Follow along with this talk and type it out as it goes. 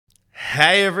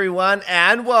Hey everyone,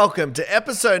 and welcome to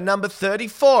episode number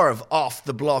 34 of Off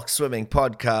the Block Swimming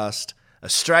Podcast,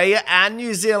 Australia and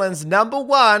New Zealand's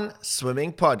 #1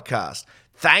 swimming podcast.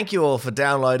 Thank you all for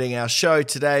downloading our show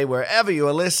today, wherever you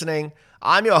are listening.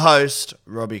 I'm your host,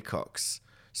 Robbie Cox.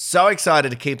 So excited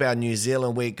to keep our New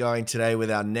Zealand week going today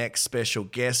with our next special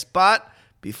guest, but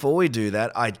before we do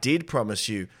that, I did promise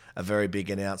you a very big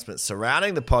announcement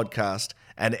surrounding the podcast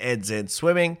and NZ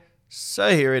Swimming,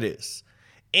 so here it is.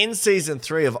 In Season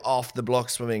 3 of Off the Block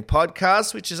Swimming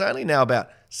Podcast, which is only now about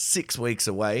 6 weeks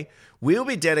away, we'll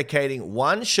be dedicating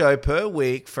one show per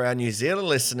week for our New Zealand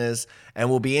listeners, and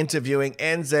we'll be interviewing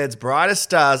NZ's brightest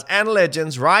stars and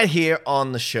legends right here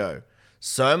on the show.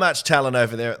 So much talent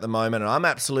over there at the moment, and I'm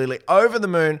absolutely over the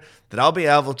moon that I'll be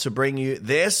able to bring you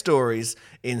their stories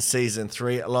in Season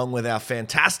 3, along with our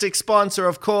fantastic sponsor,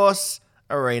 of course,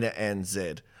 Arena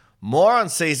NZ. More on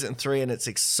Season 3 and its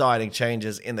exciting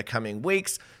changes in the coming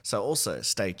weeks, so also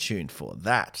stay tuned for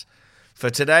that. For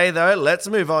today, though, let's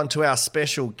move on to our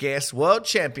special guest, World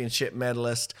Championship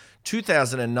medalist,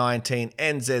 2019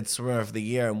 NZ Swimmer of the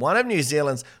Year, and one of New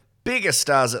Zealand's biggest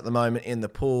stars at the moment in the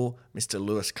pool, Mr.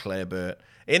 Lewis Clareburt.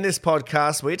 In this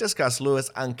podcast, we discuss Lewis'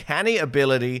 uncanny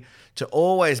ability to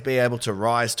always be able to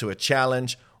rise to a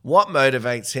challenge, what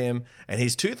motivates him, and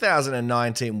his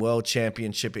 2019 World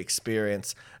Championship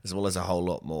experience, as well as a whole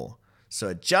lot more. So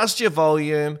adjust your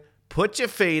volume, put your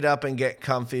feet up and get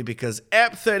comfy, because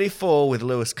EP 34 with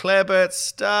Lewis Clareburt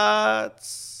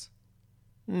starts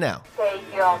now. Take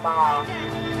your mark.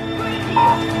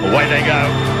 Away they go.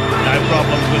 No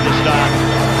problems with the start.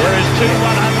 There is 2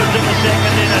 100s in the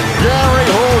second inning. Gary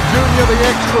Hall Jr., the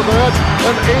extrovert,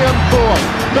 and Ian Thorpe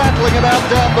battling it out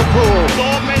down the pool.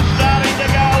 Thorpe is starting to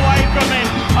go away from him.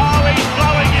 Oh, he's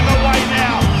blowing him away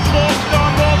now. Thorpe's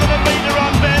gone more than a metre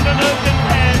on Van den Heuvel's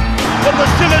hand. But the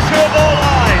sinister of all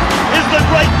eyes is the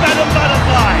great Madam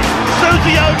Butterfly,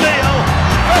 Susie O'Neill.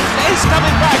 He's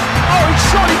coming back. Oh, he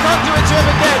surely can't do it to him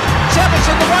again. Chavich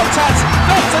in the white hats,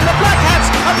 Phelps in the black hats,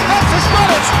 and Phelps has got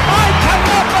it. I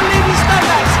cannot believe he's done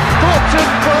that. Thorpe's in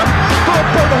front,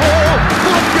 Thorpe and Hall,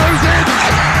 Thorpe goes in.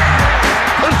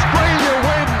 Australia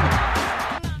win.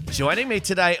 Joining me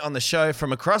today on the show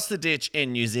from across the ditch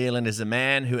in New Zealand is a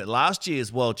man who at last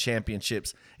year's World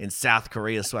Championships in South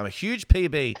Korea swam a huge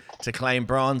PB to claim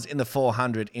bronze in the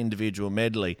 400 individual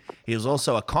medley. He was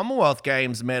also a Commonwealth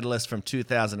Games medalist from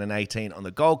 2018 on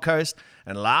the Gold Coast,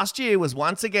 and last year was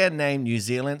once again named New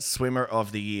Zealand Swimmer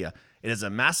of the Year. It is a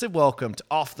massive welcome to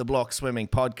Off the Block Swimming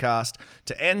Podcast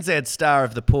to NZ star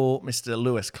of the pool, Mr.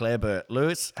 Lewis Clareburt.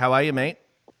 Lewis, how are you, mate?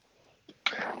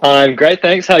 I'm great,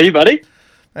 thanks. How are you, buddy?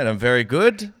 Mate, I'm very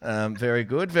good. Very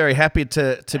good. Very happy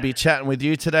to be chatting with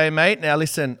you today, mate. Now,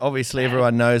 listen, obviously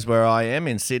everyone knows where I am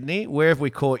in Sydney. Where have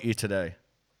we caught you today?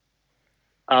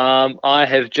 I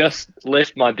have just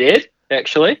left my bed,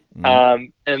 actually,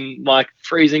 in my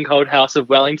freezing cold house of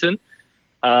Wellington,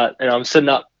 and I'm sitting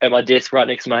up at my desk right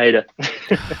next to my heater.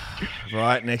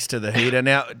 Right next to the heater.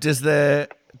 Now, does the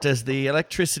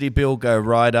electricity bill go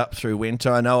right up through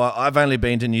winter? I know I've only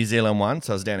been to New Zealand once.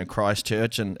 I was down in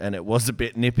Christchurch and it was a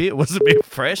bit nippy. It was a bit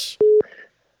fresh.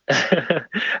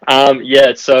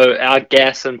 Yeah, so our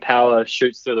gas and power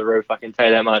shoots through the roof, I can tell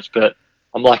you that much, but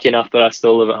I'm lucky enough that I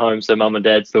still live at home, so mum and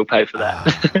dad still pay for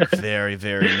that. Very,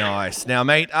 very nice. Now,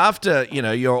 mate, after,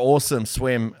 your awesome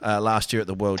swim last year at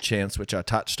the World Champs, which I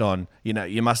touched on,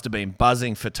 you must have been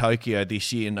buzzing for Tokyo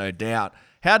this year, no doubt.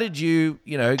 How did you,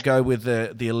 go with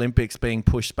the Olympics being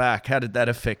pushed back? How did that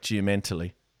affect you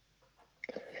mentally?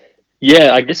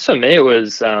 Yeah, I guess for me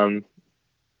it's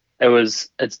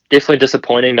definitely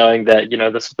disappointing knowing that,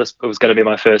 this was going to be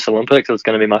my first Olympics. It was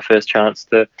going to be my first chance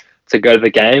to go to the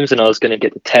games, and I was going to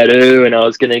get the tattoo, and I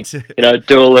was going to,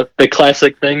 do all the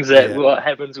classic things that what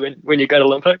happens when you go to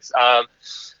Olympics.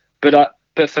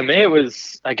 But for me,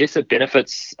 I guess it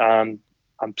benefits,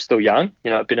 I'm still young,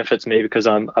 it benefits me because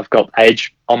I've got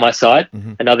age on my side.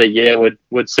 Mm-hmm. Another year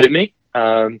would suit me.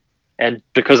 And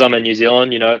because I'm in New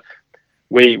Zealand,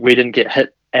 we didn't get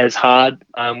hit as hard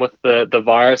with the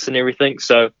virus and everything.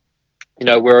 So,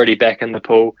 we're already back in the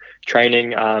pool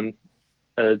training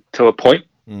to a point.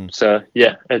 Mm. So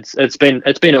yeah, it's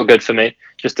been all good for me.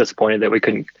 Just disappointed that we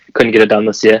couldn't get it done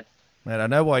this year. Mate, I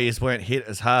know why you weren't hit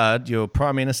as hard. Your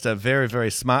Prime Minister very, very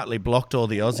smartly blocked all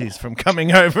the Aussies from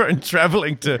coming over and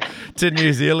travelling to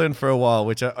New Zealand for a while,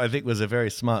 which I think was a very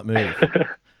smart move.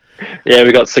 Yeah,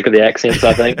 we got sick of the accents,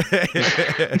 I think.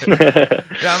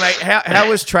 Now, mate, how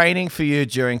was training for you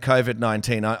during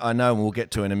COVID-19? I know, and we'll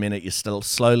get to in a minute, you're still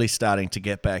slowly starting to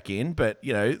get back in, but,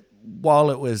 while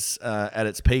it was at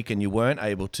its peak and you weren't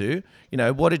able to,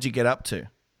 what did you get up to?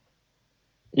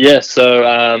 Yeah, so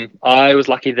I was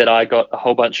lucky that I got a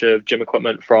whole bunch of gym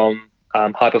equipment from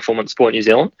High Performance Sport New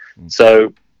Zealand.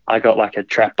 So I got like a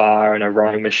trap bar and a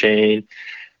rowing machine,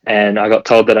 and I got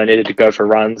told that I needed to go for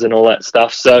runs and all that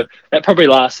stuff. So that probably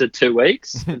lasted 2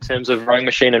 weeks in terms of rowing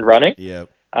machine and running, Yeah.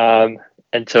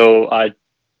 until I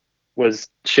was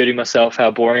shooting myself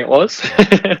how boring it was.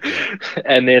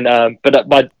 And then, but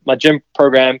my gym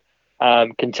program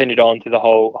continued on through the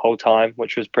whole time,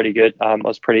 which was pretty good. I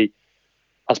was pretty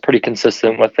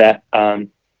consistent with that.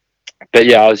 But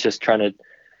yeah, I was just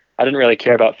I didn't really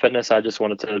care about fitness. I just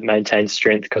wanted to maintain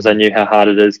strength because I knew how hard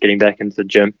it is getting back into the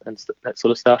gym and that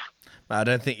sort of stuff. I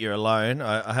don't think you're alone.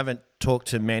 I haven't talked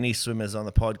to many swimmers on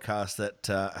the podcast that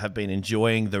have been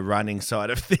enjoying the running side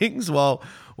of things while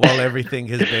everything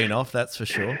has been off. That's for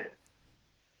sure.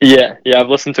 Yeah, I've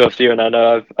listened to a few, and I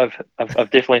know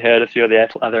I've definitely heard a few of the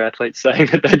other athletes saying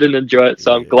that they didn't enjoy it.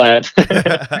 So I'm glad.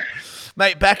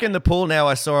 Mate, back in the pool now.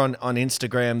 I saw on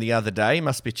Instagram the other day.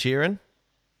 Must be cheering.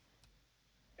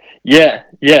 Yeah,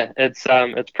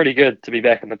 it's pretty good to be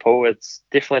back in the pool. It's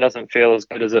definitely doesn't feel as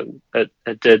good as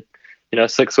it did,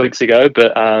 6 weeks ago.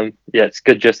 But yeah, it's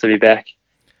good just to be back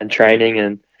and training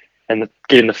and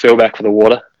getting the feel back for the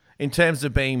water. In terms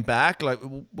of being back, like,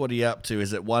 what are you up to?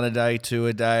 Is it 1 a day, 2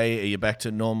 a day? Are you back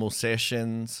to normal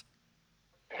sessions?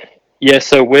 Yeah,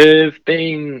 so we've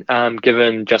been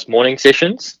given just morning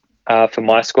sessions for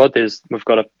my squad. We've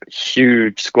got a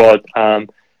huge squad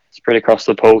spread across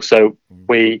the pool. So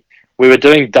we were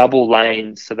doing double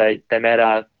lanes. So they made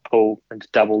our pool into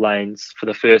double lanes for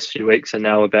the first few weeks, and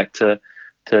now we're back to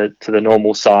the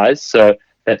normal size. So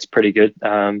that's pretty good.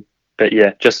 But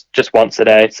yeah, just once a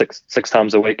day, six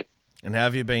times a week. And how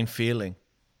have you been feeling?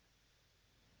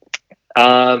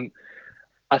 I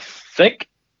think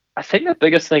the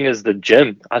biggest thing is the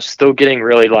gym. I'm still getting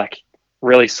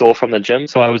really sore from the gym.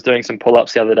 So I was doing some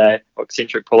pull-ups the other day,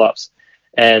 eccentric pull-ups,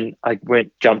 and I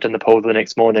jumped in the pool the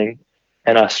next morning,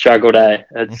 and I struggled.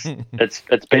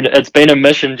 It's been a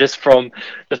mission just from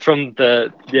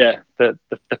the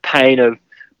pain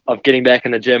of getting back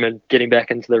in the gym and getting back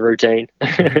into the routine.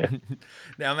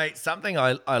 Now, mate, something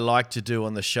I like to do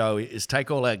on the show is take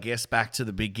all our guests back to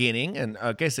the beginning, and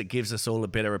I guess it gives us all a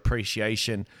better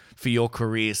appreciation for your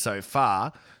career so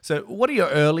far. So what are your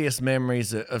earliest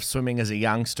memories of swimming as a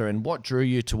youngster, and what drew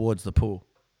you towards the pool?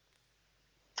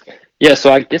 Yeah,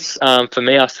 so I guess for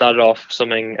me, I started off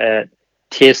swimming at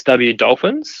TSW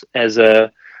Dolphins I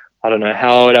don't know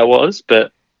how old I was,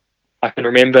 but I can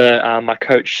remember my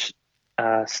coach,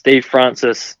 Steve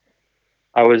Francis.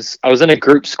 I was in a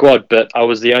group squad, but I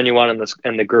was the only one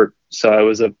in the group, so it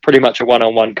was pretty much a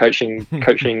one-on-one coaching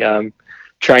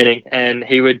training. And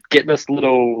he would get this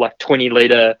little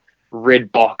 20-liter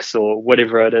red box or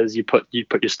whatever it is you put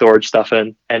your storage stuff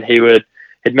in, and he'd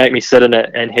make me sit in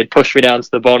it, and he'd push me down to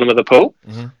the bottom of the pool,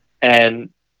 and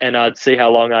I'd see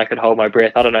how long I could hold my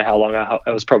breath. I don't know how long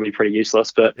it was probably pretty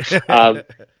useless, but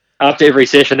after every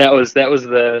session, that was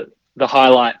the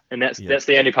highlight, and that's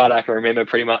the only part I can remember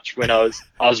pretty much when I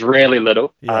was really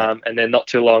little. And then not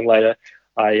too long later,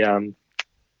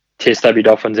 TSW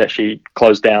Dolphins actually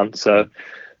closed down, so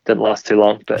didn't last too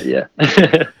long. But yeah.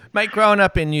 Mate, growing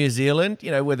up in New Zealand,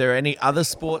 were there any other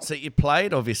sports that you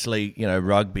played? Obviously,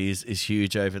 rugby is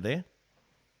huge over there.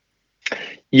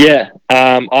 Yeah,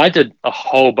 I did a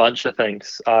whole bunch of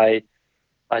things. I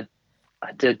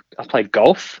played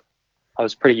golf. I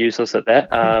was pretty useless at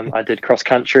that. I did cross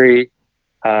country.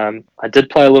 I did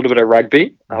play a little bit of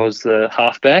rugby. I was the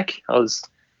halfback.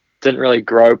 Didn't really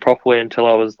grow properly until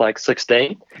I was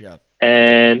 16. Yeah.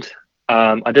 And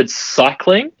I did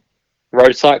cycling,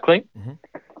 road cycling.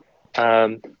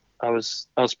 I was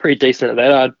pretty decent at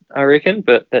that, I reckon,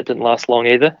 but that didn't last long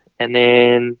either. And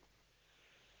then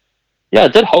I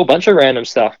did a whole bunch of random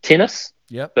stuff. Tennis.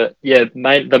 Yep. But yeah,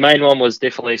 the main one was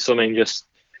definitely swimming, just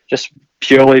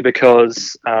purely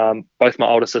because both my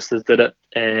older sisters did it,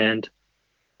 and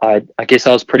I guess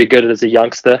I was pretty good at it as a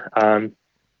youngster.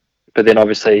 But then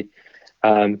obviously,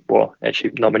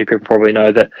 actually not many people probably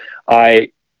know that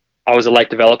I was a late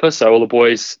developer, so all the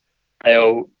boys, they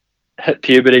all hit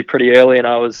puberty pretty early, and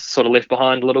I was sort of left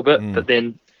behind a little bit, but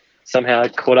then somehow I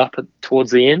caught up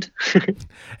towards the end.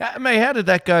 Mate, how did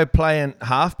that go playing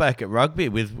halfback at rugby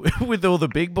with all the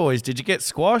big boys? Did you get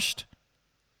squashed?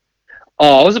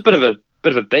 Oh, I was a bit of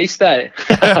a beast, eh?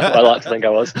 I like to think I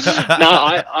was.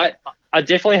 No, I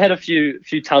definitely had a few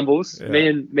tumbles. Yeah.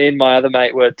 Me and my other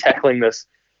mate were tackling this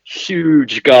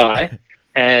huge guy,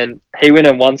 and he went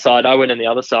in one side, I went in the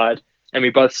other side, and we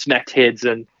both smacked heads.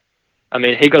 And I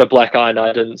mean, he got a black eye and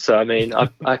I didn't. So I mean,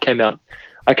 I came out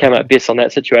best on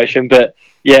that situation. But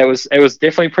yeah, it was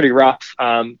definitely pretty rough.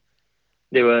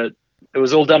 There were it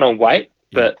was all done on weight,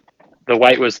 but the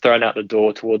weight was thrown out the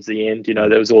door towards the end. You know,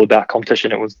 that was all about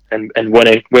competition. It was and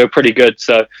winning. We were pretty good,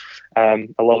 so a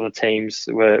lot of the teams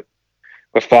were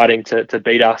fighting to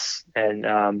beat us,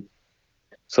 and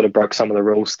sort of broke some of the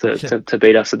rules to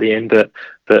beat us at the end.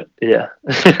 But yeah,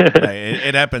 Hey,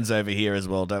 it happens over here as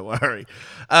well. Don't worry.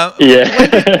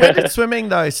 Yeah. When did swimming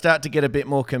though start to get a bit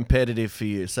more competitive for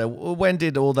you? So when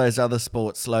did all those other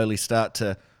sports slowly start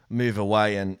to move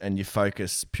away and you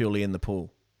focus purely in the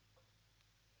pool?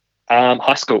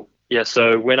 High school. Yeah.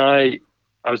 So when I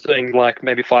was doing like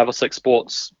maybe 5 or 6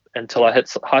 sports until I hit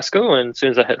high school, and as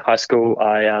soon as I hit high school,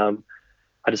 I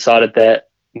decided that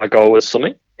my goal was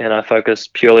swimming, and I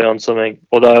focused purely on swimming.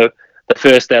 Although the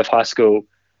first day of high school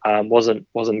wasn't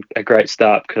a great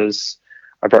start because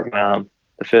I broke my arm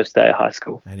the first day of high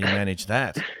school. And you managed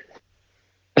that.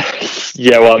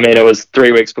 Yeah, well, I mean, it was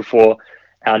 3 weeks before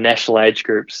our national age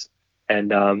groups,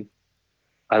 and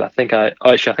I think it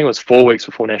was 4 weeks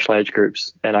before national age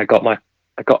groups, and I got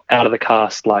out of the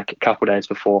cast like a couple of days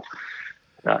before.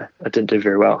 No, I didn't do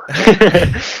very well.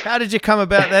 How did you come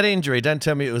about that injury? Don't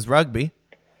tell me it was rugby.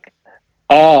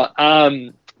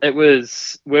 It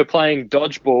was, we're playing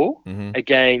dodgeball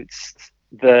against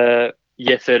the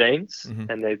year 13s,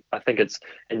 and I think it's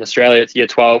in Australia, it's year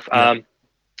 12,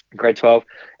 grade 12.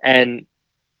 And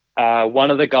one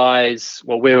of the guys,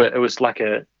 it was like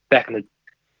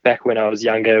back when I was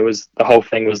younger, the whole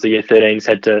thing was the year 13s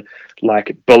had to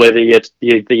like bully the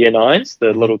year 9s,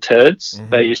 the little turds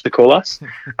they used to call us.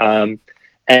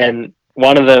 And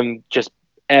one of them just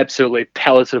absolutely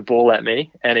pelleted a ball at me,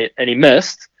 and he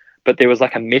missed, but there was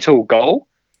like a metal goal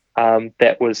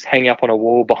that was hanging up on a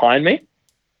wall behind me,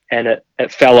 and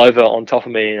it fell over on top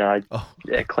of me, and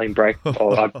clean break. I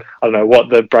don't know what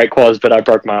the break was, but I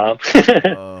broke my arm.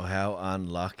 Oh, how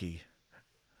unlucky.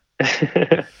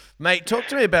 Mate, talk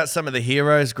to me about some of the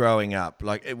heroes growing up.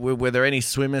 Like, were there any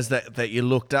swimmers that you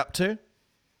looked up to?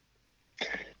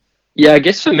 Yeah, I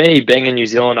guess for me, being in New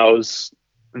Zealand, I was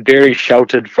very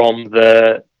sheltered from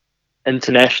the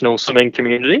international swimming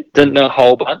community. Didn't know a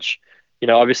whole bunch. You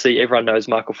know, obviously everyone knows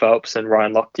Michael Phelps and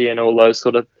Ryan Lochte and all those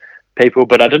sort of people,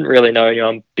 but I didn't really know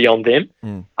anyone beyond them.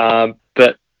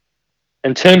 But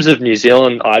in terms of New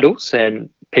Zealand idols and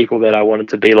people that I wanted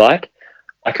to be like,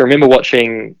 I can remember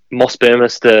watching Moss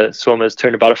Burmester swimmers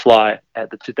turn a butterfly at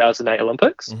the 2008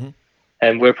 Olympics.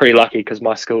 And we're pretty lucky because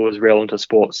my school was real into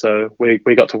sports, so we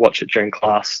got to watch it during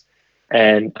class.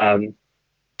 And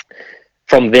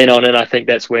from then on in, I think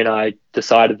that's when I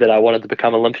decided that I wanted to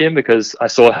become Olympian, because I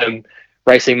saw him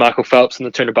racing Michael Phelps in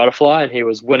the turn of butterfly, and he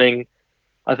was winning,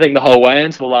 I think, the whole way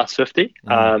into the last 50.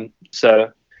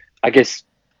 So I guess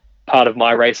part of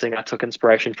my racing, I took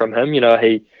inspiration from him. You know,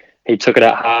 he took it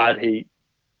out hard. He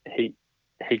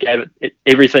gave it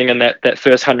everything in that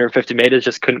first 150 meters,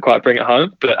 just couldn't quite bring it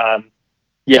home. But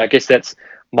yeah, I guess that's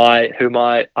whom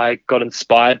I got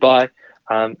inspired by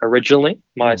originally,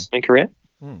 my swimming career.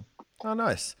 Oh,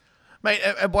 nice. Mate,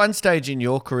 at one stage in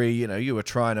your career, you know, you were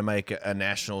trying to make a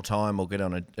national time or get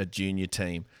on a junior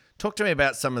team. Talk to me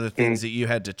about some of the things that you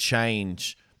had to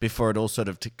change before it all sort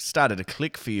of started to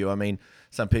click for you. I mean,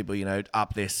 some people, you know,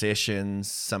 up their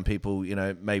sessions. Some people, you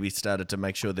know, maybe started to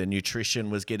make sure their nutrition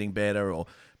was getting better or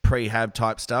prehab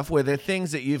type stuff. Were there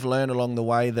things that you've learned along the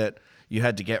way that you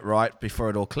had to get right before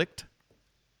it all clicked?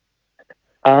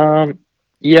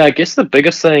 Yeah, I guess the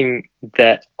biggest thing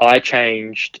that I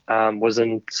changed was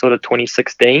in sort of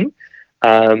 2016,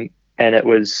 and it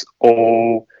was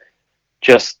all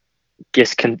just,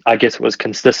 I guess it was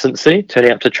consistency,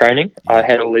 turning up to training. I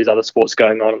had all these other sports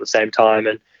going on at the same time,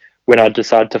 and when I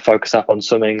decided to focus up on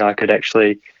swimming, I could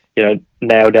actually, you know,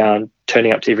 nail down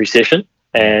turning up to every session,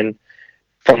 and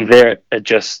from there it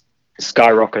just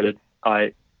skyrocketed.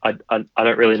 I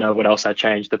don't really know what else I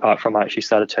changed apart from I actually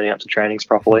started turning up to trainings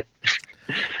properly.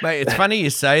 Mate, it's funny you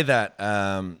say that.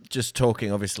 Just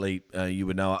talking, obviously, you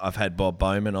would know I've had Bob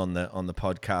Bowman on the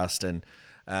podcast, and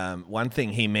one thing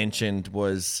he mentioned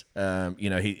was, you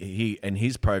know, he and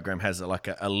his program has like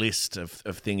a list of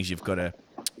things you've got to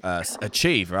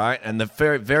achieve, right? And the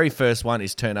very first one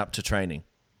is turn up to training.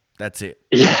 That's it.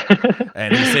 Yeah.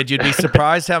 And he said you'd be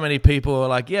surprised how many people are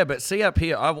like, yeah, but see up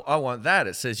here, I want that.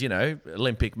 It says, you know,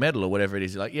 Olympic medal or whatever it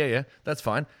is. You're like, yeah, that's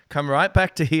fine. Come right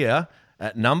back to here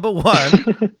at number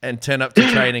 1 and turn up to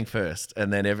training first,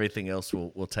 and then everything else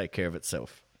will take care of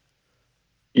itself.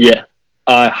 Yeah,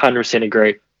 I 100%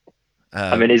 agree.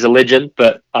 I mean, he's a legend,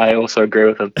 but I also agree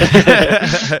with him.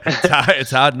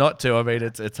 It's hard not to. I mean,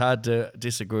 it's hard to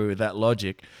disagree with that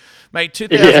logic. Mate,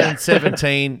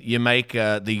 2017, you make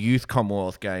the Youth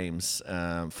Commonwealth Games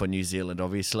for New Zealand,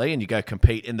 obviously, and you go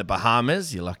compete in the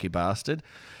Bahamas, you lucky bastard.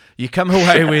 You come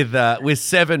away with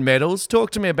 7 medals. Talk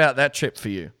to me about that trip for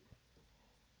you.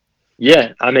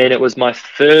 Yeah, I mean, it was my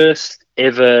first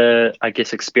ever, I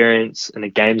guess, experience in a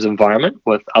games environment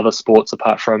with other sports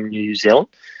apart from New Zealand.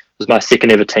 It was my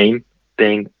second ever team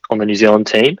being on the New Zealand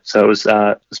team, so it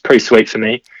was pretty sweet for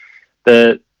me.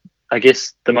 I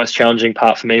guess the most challenging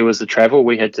part for me was the travel.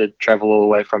 We had to travel all the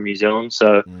way from New Zealand,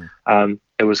 so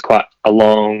it was quite a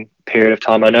long period of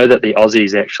time. I know that the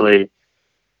Aussies actually,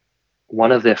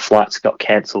 one of their flights got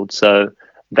cancelled, so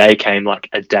they came like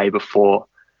a day before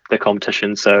the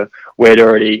competition. So we'd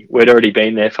already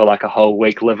been there for like a whole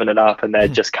week living it up, and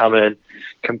they'd just come in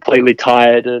completely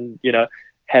tired and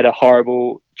had a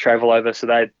horrible travel over. So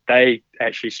they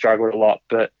actually struggled a lot.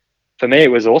 But for me,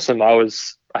 it was awesome. I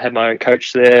had my own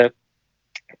coach there,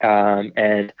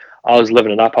 and I was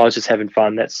living it up. I was just having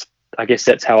fun. I guess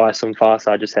that's how I swim fast.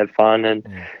 I just have fun, and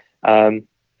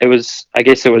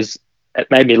it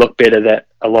made me look better that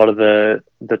a lot of the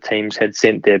teams had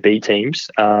sent their B teams,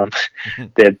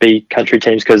 their B country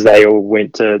teams, because they all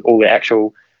the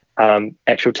actual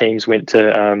teams went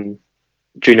to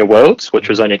Junior Worlds, which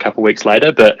was only a couple of weeks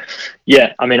later. But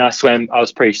yeah, I mean, I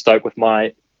was pretty stoked with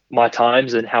my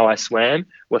times and how I swam.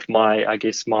 With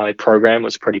my program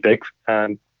was pretty big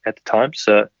at the time.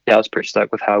 So yeah, I was pretty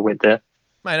stoked with how I went there.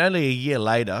 Mate, only a year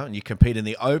later, and you compete in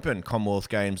the Open Commonwealth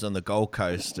Games on the Gold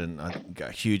Coast, and I think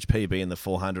a huge PB in the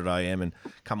 400 IM, and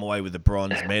come away with a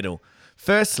bronze medal.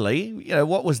 Firstly,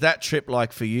 what was that trip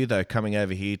like for you, though, coming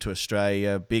over here to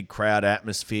Australia? Big crowd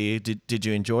atmosphere. Did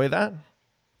you enjoy that?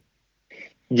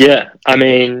 Yeah, I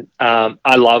mean,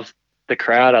 I love the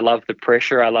crowd. I love the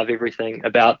pressure. I love everything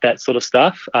about that sort of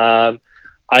stuff. I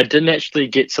didn't actually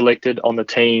get selected on the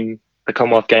team, the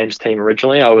Commonwealth Games team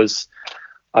originally.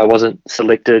 I wasn't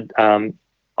selected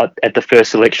at the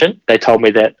first selection. They told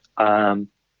me that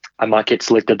I might get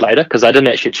selected later because I didn't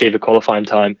actually achieve a qualifying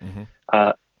time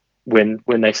when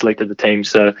they selected the team.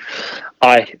 So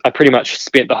I pretty much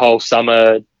spent the whole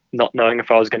summer not knowing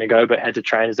if I was going to go, but had to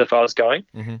train as if I was going.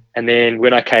 And then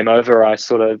when I came over, I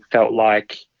sort of felt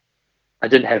like I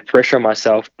didn't have pressure on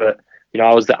myself, but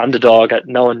I was the underdog.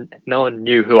 No one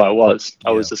knew who I was.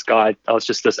 I was this guy. I was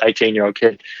just this 18-year-old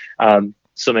kid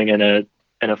swimming in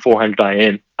a 400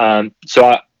 IM.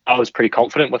 So I was pretty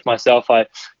confident with myself. I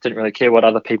didn't really care what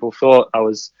other people thought. I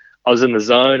was in the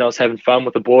zone. I was having fun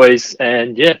with the boys,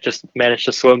 and just managed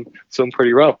to swim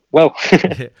pretty well.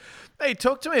 Hey,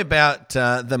 talk to me about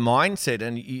the mindset,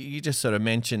 and you just sort of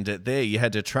mentioned it there. You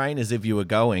had to train as if you were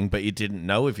going, but you didn't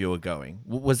know if you were going.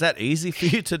 Was that easy for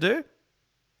you to do?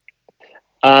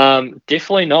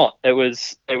 Definitely not. It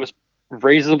was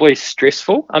reasonably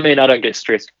stressful. I mean, I don't get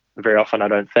stressed very often, I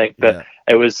don't think, but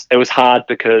it was hard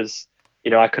because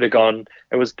I could have gone.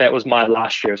 That was my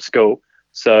last year of school,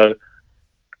 so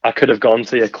I could have gone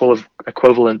to the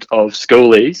equivalent of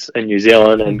schoolies in New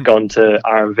Zealand and gone to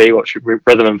RMV, which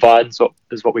Rhythm and Vine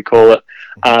is what we call it,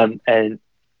 and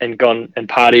gone and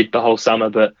partied the whole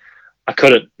summer. But I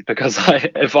couldn't, because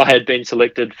if I had been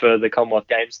selected for the Commonwealth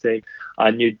Games team, I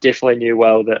definitely knew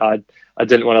well that I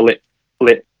didn't want to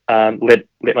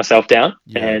let myself down,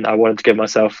 and I wanted to give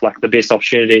myself like the best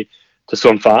opportunity to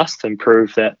swim fast and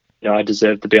prove that I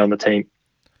deserved to be on the team.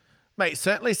 Mate,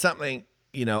 certainly something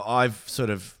I've sort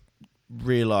of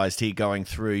realised here going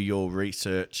through your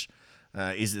research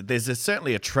is that there's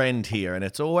certainly a trend here, and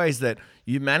it's always that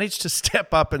you manage to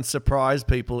step up and surprise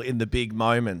people in the big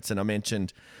moments. And I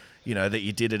mentioned that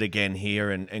you did it again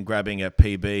here and grabbing a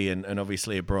PB and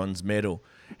obviously a bronze medal.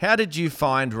 How did you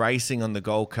find racing on the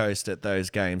Gold Coast at those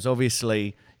games?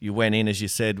 Obviously, you went in, as you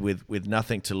said, with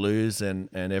nothing to lose and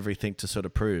everything to sort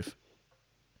of prove.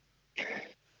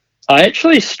 I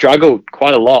actually struggled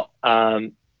quite a lot,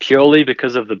 purely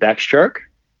because of the backstroke.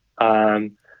 I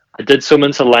did swim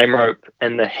into lame rope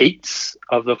in the heats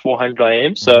of the 400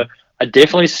 IM, so I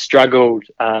definitely struggled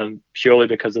purely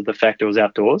because of the fact it was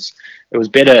outdoors. It was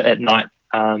better at night,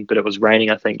 but it was raining,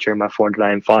 I think, during my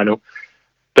 400 IM final.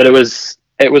 But it was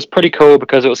pretty cool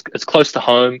because it's close to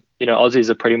home. Aussies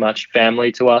are pretty much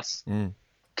family to us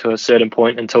to a certain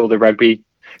point until the rugby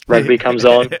comes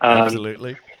on.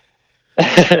 Absolutely.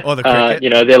 Or the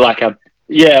cricket. They're like or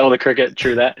the cricket.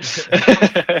 True that.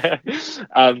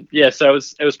 So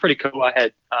it was pretty cool. I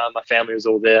had my family was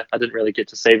all there. I didn't really get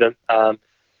to see them,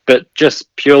 but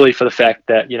just purely for the fact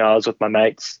that I was with my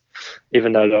mates.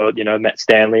 Even though Matt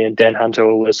Stanley and Dan Hunter,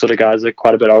 all those sort of guys are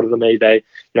quite a bit older than me, they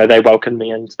welcomed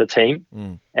me into the team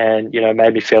and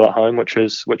made me feel at home, which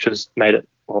made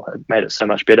it so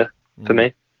much better for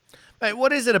me. Mate,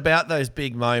 what is it about those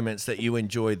big moments that you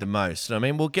enjoyed the most? I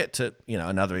mean, we'll get to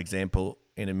another example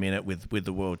in a minute with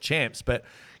the world champs. But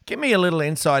give me a little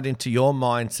insight into your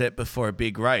mindset before a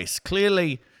big race.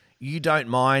 Clearly, you don't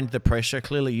mind the pressure.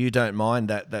 Clearly, you don't mind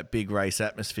that big race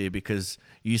atmosphere because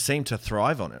you seem to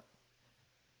thrive on it.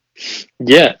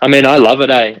 Yeah, I mean, I love it.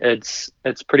 It's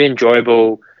pretty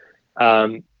enjoyable.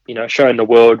 Showing the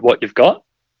world what you've got.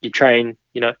 You train,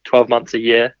 12 months a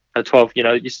year, or 12.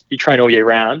 You train all year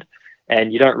round,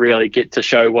 and you don't really get to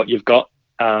show what you've got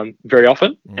very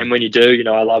often. And when you do,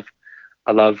 I love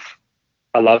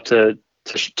to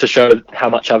show how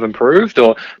much I've improved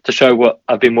or to show what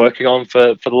I've been working on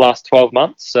for the last 12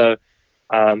 months. So,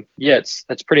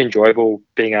 it's pretty enjoyable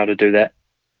being able to do that.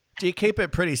 Do you keep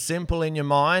it pretty simple in your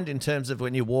mind in terms of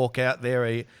when you walk out there?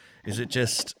 Is it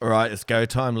just, all right, it's go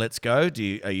time, let's go?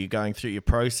 Are you going through your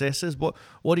processes?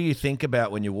 What do you think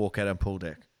about when you walk out on pool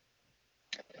deck?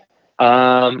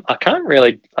 I can't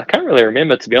really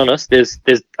remember, to be honest.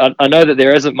 I know that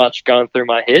there isn't much going through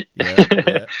my head.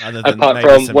 Yeah. Other than apart maybe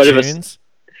from some whatever tunes.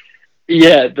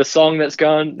 Yeah, the song that's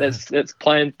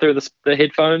playing through the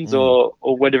headphones or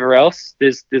whatever else.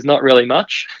 There's not really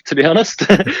much, to be honest.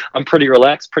 I'm pretty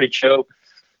relaxed, pretty chill.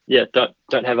 Yeah,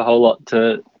 don't have a whole lot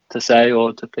to say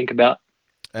or to think about.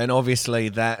 And obviously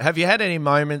have you had any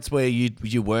moments where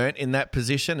you weren't in that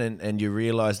position and you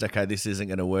realised, okay, this isn't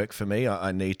going to work for me.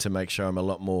 I need to make sure I'm a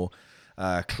lot more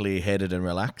clear-headed and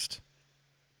relaxed?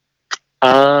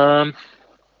 Not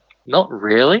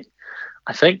really.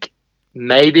 I think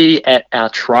maybe at our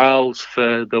trials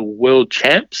for the world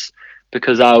champs,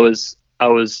 because I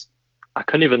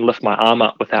couldn't even lift my arm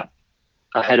up without,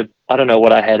 I don't know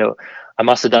what I had, I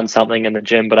must have done something in the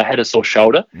gym, but I had a sore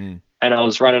shoulder and I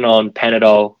was running on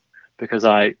Panadol because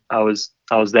I was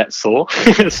that sore.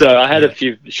 So I had a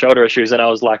few shoulder issues and I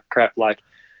was like, crap, like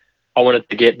I wanted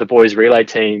to get the boys relay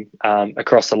team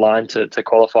across the line to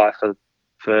qualify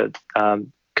for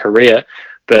Korea,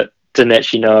 but didn't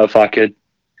actually know if I could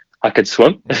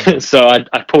swim. So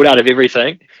I pulled out of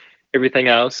everything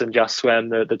else and just swam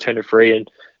the turn of free and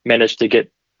managed to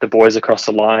get the boys across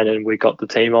the line, and we got the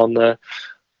team on to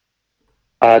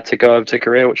go over to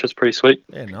Korea, which was pretty sweet.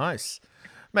 Yeah, nice.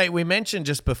 Mate, we mentioned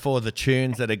just before the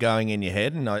tunes that are going in your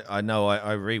head, and I know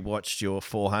I rewatched your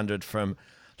 400 from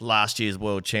last year's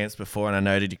World Champs before, and I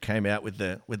noted you came out with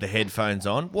the headphones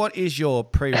on. What is your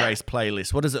pre-race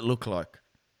playlist? What does it look like?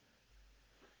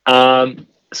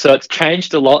 So it's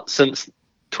changed a lot since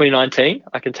 2019.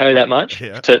 I can tell you that much.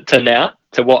 Yeah. To now,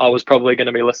 to what I was probably going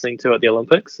to be listening to at the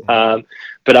Olympics.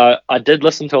 But I did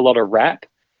listen to a lot of rap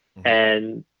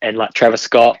and like Travis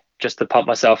Scott just to pump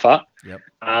myself up. Yep.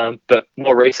 But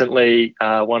more recently,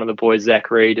 one of the boys,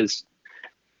 Zach Reed, is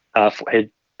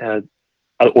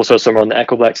also someone on the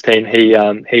Echo Blacks team.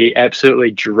 He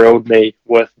absolutely drilled me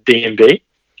with DMB,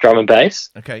 drum and bass.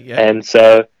 Okay, yeah. And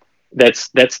so that's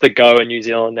the go in New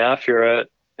Zealand now. If you're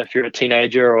a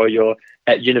teenager or you're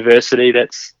at university,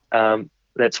 that's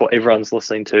what everyone's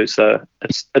listening to. So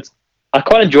it's I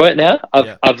quite enjoy it now.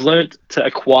 I've learned to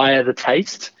acquire the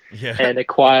taste and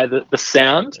acquire the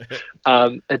sound.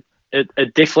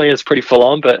 It definitely is pretty full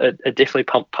on, but it definitely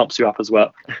pumps you up as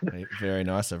well. Very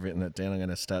nice. I've written that down. I'm going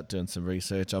to start doing some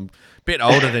research. I'm a bit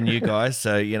older than you guys,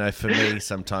 so for me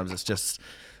sometimes it's just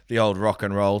the old rock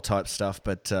and roll type stuff,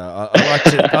 but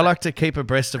I like to keep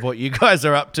abreast of what you guys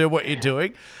are up to, what you're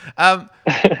doing.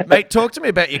 Mate, talk to me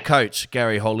about your coach,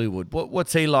 Gary Hollywood.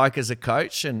 What's he like as a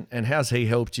coach, and how's he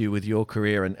helped you with your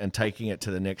career and taking it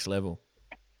to the next level?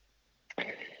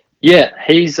 Yeah,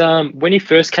 he's when he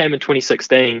first came in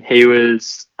 2016, he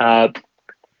was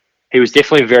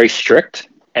definitely very strict,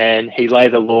 and he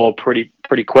laid the law pretty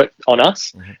quick on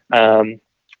us. I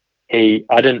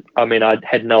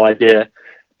had no idea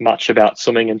much about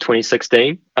swimming in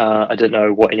 2016. I didn't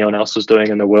know what anyone else was doing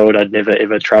in the world. I'd never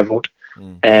ever traveled.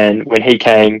 And when he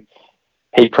came,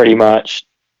 he pretty much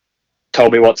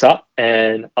told me what's up,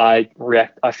 and I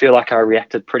feel like I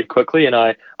reacted pretty quickly, and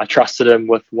I trusted him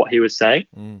with what he was saying.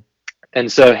 And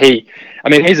so he's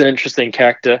an interesting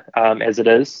character as it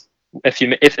is. If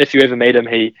you ever meet him,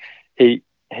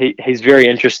 he's very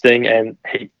interesting, and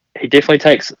he definitely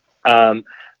takes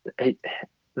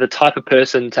the type of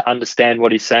person to understand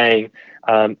what he's saying.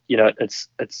 It's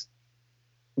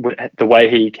the way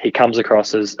he comes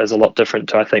across is a lot different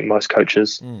to, I think, most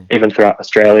coaches, even throughout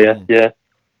Australia. Yeah.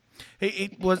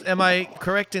 He was. Am I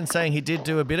correct in saying he did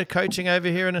do a bit of coaching over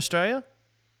here in Australia?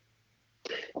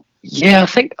 Yeah,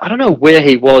 I don't know where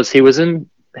he was. He was in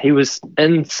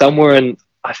somewhere in,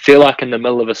 I feel like in the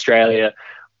middle of Australia,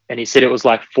 and he said it was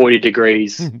like 40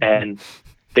 degrees and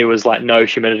there was like no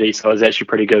humidity, so it was actually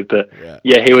pretty good. But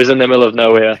yeah, he was in the middle of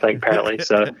nowhere, I think, apparently.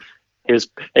 So he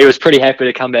was pretty happy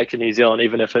to come back to New Zealand,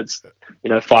 even if it's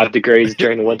 5 degrees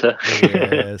during the winter.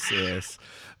 Yes.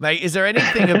 Mate, is there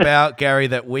anything about Gary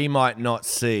that we might not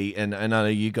see, and I know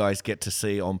you guys get to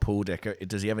see on pool deck?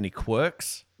 Does he have any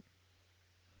quirks?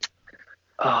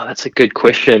 Oh, that's a good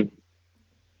question.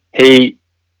 He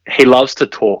loves to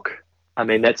talk. I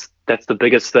mean, that's the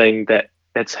biggest thing.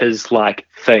 That's his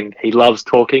thing. He loves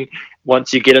talking.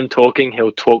 Once you get him talking,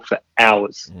 he'll talk for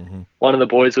hours. Mm-hmm. One of the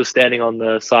boys was standing on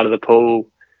the side of the pool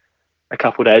a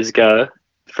couple of days ago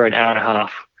for an hour and a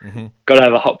half. Mm-hmm. Got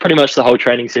over pretty much the whole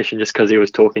training session just because he was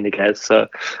talking to Gaz. So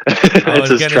I was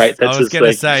going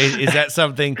to say, thing. is that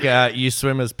something you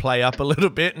swimmers play up a little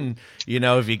bit? And,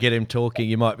 if you get him talking,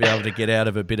 you might be able to get out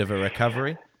of a bit of a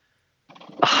recovery?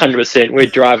 100%. We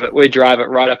drive it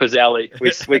right up his alley.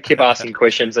 We keep asking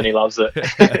questions and he loves it.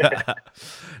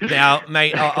 Now,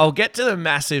 mate, I'll get to the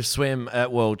massive swim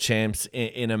at World Champs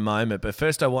in a moment, but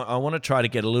first I want to try to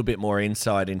get a little bit more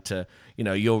insight into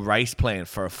your race plan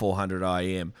for a 400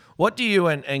 IM. What do you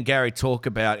and Gary talk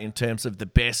about in terms of the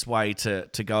best way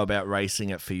to go about racing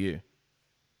it for you?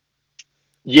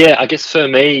 Yeah, I guess for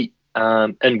me,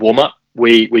 in warm up,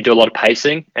 we do a lot of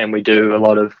pacing and we do a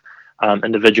lot of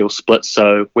individual splits.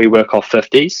 So we work off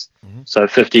 50s. Mm-hmm. So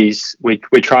 50s, we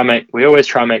always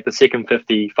try and make the second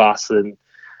 50 faster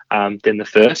than the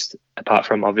first, apart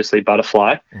from obviously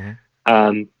butterfly.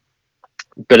 Mm-hmm.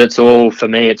 But it's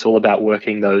all about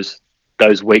working those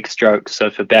weak strokes.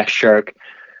 So for backstroke,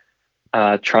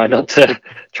 try not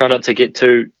to get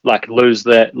too lose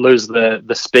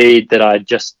the speed that I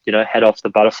just had off the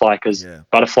butterfly, because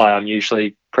butterfly I'm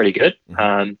usually pretty good.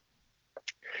 Mm-hmm.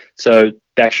 So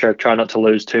backstroke, try not to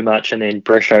lose too much, and then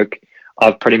breaststroke,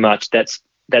 I've pretty much that's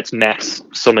max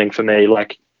swimming for me.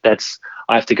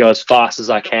 I have to go as fast as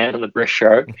I can on the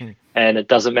breaststroke, mm-hmm. and it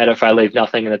doesn't matter if I leave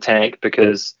nothing in the tank,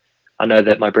 because I know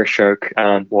that my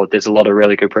breaststroke, there's a lot of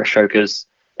really good breaststrokers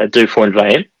that do 400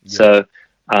 AM. Yeah. So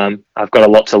I've got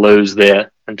a lot to lose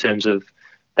there in terms of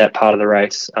that part of the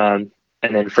race. And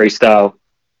then freestyle,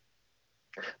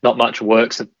 not much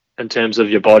works in terms of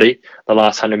your body the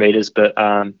last 100 meters, but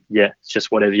it's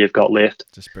just whatever you've got left.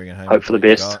 Just bring it home. Hope for the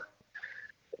best.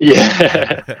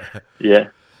 Yeah. Yeah.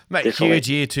 Mate, definitely. Huge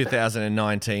year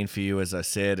 2019 for you, as I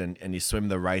said, and you swim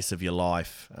the race of your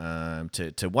life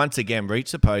to once again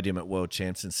reach the podium at World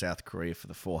Champs in South Korea for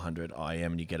the 400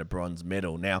 IM, and you get a bronze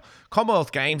medal. Now,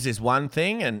 Commonwealth Games is one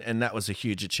thing, and that was a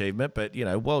huge achievement, but,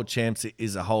 World Champs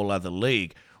is a whole other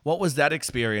league. What was that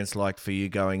experience like for you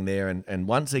going there? And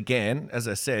once again, as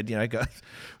I said,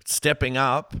 stepping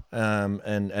up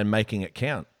and making it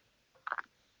count.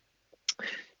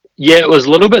 Yeah, it was a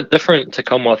little bit different to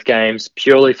Commonwealth Games,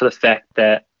 purely for the fact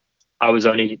that I was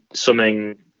only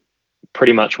swimming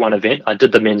pretty much one event. I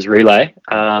did the men's relay,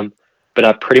 but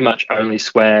I pretty much only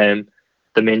swam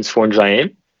the men's 400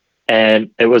 IM.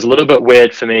 And it was a little bit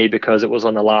weird for me because it was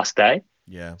on the last day.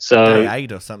 Yeah. So day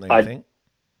 8 or something, I think.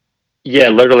 Yeah,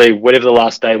 literally, whatever the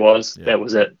last day was, that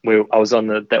was it. That was on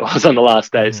the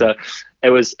last day. Mm-hmm. So it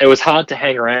was hard to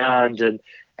hang around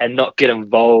and not get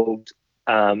involved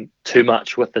too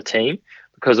much with the team,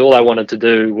 because all I wanted to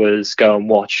do was go and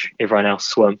watch everyone else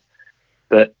swim.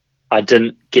 But I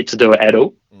didn't get to do it at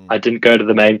all. I didn't go to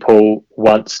the main pool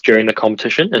once during the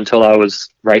competition until I was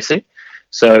racing.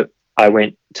 So I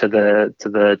went to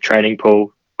the training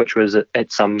pool, which was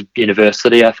at some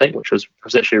university, I think, which was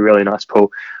actually a really nice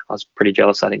pool. I was pretty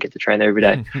jealous I didn't get to train there every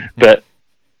day. But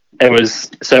it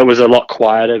was a lot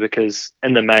quieter, because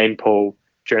in the main pool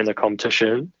during the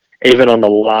competition, even on the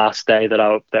last day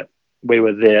that we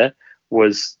were there,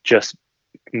 was just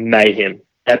mayhem.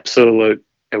 Absolute.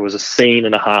 It was a scene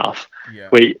and a half. Yeah.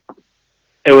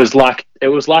 It was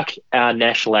like our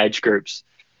national age groups,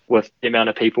 with the amount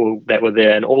of people that were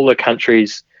there, and all the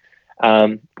countries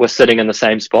were sitting in the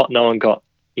same spot. No one got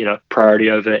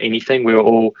priority over anything. We were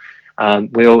all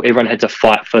everyone had to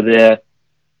fight for their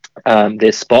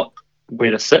spot,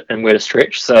 where to sit and where to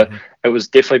stretch. So it was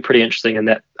definitely pretty interesting in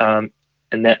that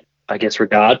I guess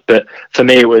regard. But for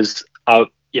me, it was I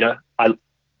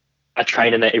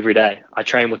train in that every day. I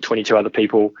train with 22 other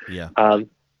people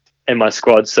in my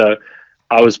squad, so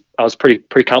I was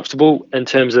pretty comfortable in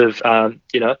terms of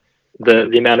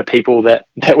the amount of people that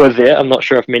were there. I'm not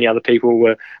sure if many other people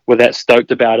were that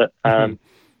stoked about it,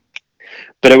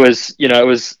 but it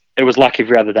was like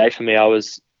every other day for me. I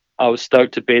was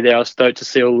stoked to be there. I was stoked to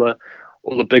see all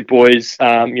the big boys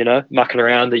mucking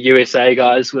around. The USA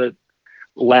guys were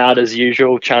loud as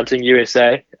usual, chanting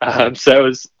USA. So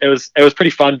it was pretty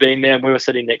fun being there. And we were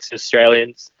sitting next to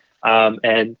Australians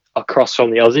and across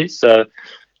from the Aussies. So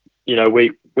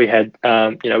we had,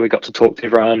 we got to talk to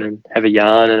everyone and have a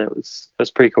yarn, and it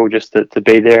was pretty cool just to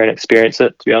be there and experience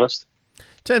it, to be honest.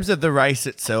 In terms of the race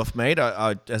itself, mate,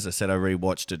 I as I said, I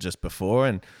rewatched it just before,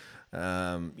 and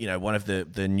one of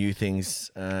the new things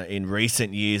in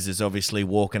recent years is obviously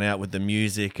walking out with the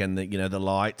music and the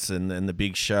lights and the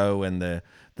big show and the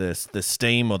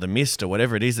steam or the mist or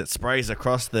whatever it is that sprays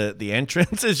across the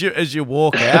entrance as you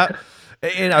walk out.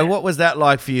 What was that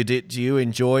like for you? Do you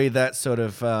enjoy that sort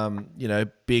of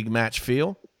big match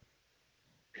feel?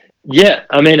 Yeah,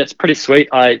 I mean, it's pretty sweet.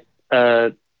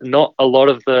 Not a lot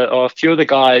of a few of the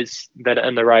guys that are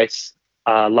in the race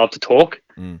love to talk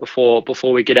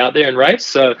before we get out there and race.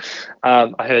 So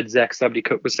I heard Zach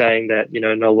Subdy-Cook was saying that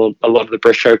a lot of the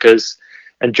breaststrokers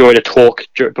enjoy to talk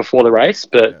before the race,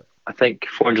 but I think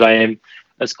 400 AM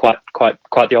is quite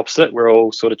the opposite. We're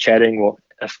all sort of chatting. Well,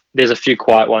 there's a few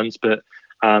quiet ones, but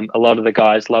a lot of the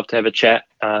guys love to have a chat.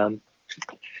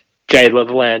 Jay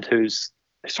Litherland, who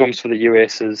swims for the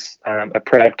US, is a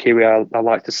proud Kiwi, I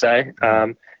like to say.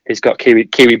 He's got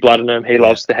Kiwi blood in him. He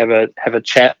loves to have a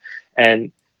chat,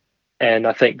 and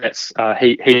I think that's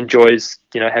he enjoys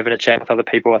having a chat with other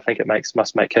people. I think it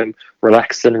must make him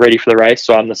relaxed and ready for the race.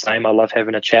 So I'm the same. I love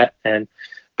having a chat, and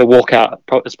the walkout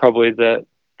is probably the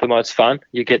most fun.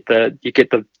 You get the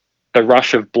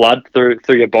rush of blood through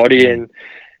your body, and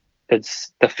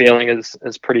the feeling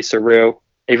is pretty surreal.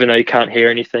 Even though you can't hear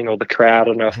anything, or the crowd, I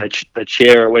don't know if they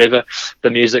cheer or whatever,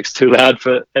 the music's too loud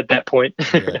at that point.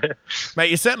 Yeah. Mate,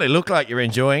 you certainly look like you're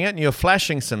enjoying it, and you're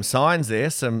flashing some signs there.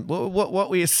 What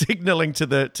were you signalling to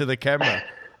the camera?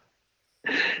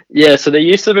 Yeah, so there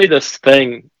used to be this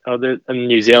thing in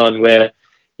New Zealand where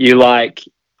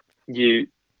you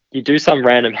do some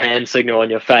random hand signal on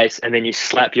your face, and then you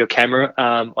slap your camera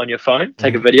on your phone,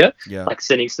 take a video, like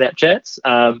sending Snapchats.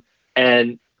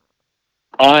 And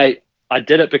I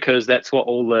did it because that's what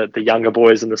all the younger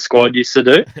boys in the squad used to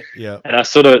do. Yeah. And I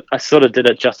sort of did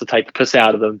it just to take the piss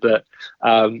out of them. But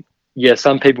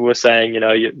some people were saying,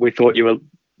 we thought you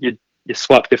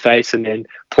swiped your face and then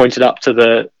pointed up to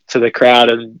the crowd,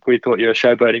 and we thought you were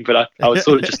showboating. But I was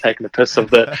sort of just taking the piss of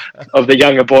the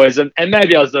younger boys, and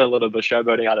maybe I was doing a little bit of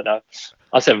showboating. I don't know.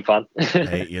 I was having fun.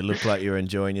 Hey, you look like you're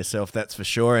enjoying yourself, that's for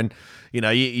sure. And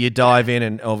you dive in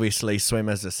and obviously swim,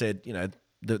 as I said,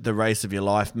 the race of your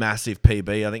life, massive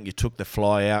PB. I think you took the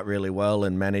fly out really well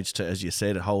and managed to, as you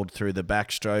said, hold through the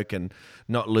backstroke and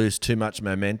not lose too much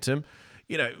momentum.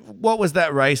 What was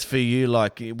that race for you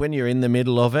like when you're in the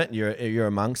middle of it, you're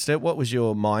amongst it? What was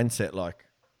your mindset like?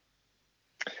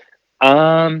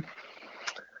 I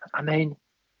mean,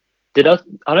 I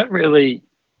don't really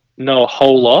know a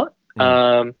whole lot.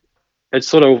 It's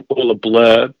sort of all a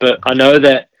blur, but I know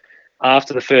that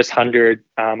after the first 100,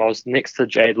 I was next to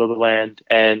Jade Litherland,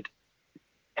 and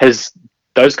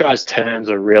those guys' turns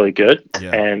are really good,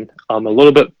 and I'm a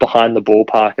little bit behind the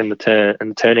ballpark in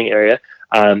the turning area.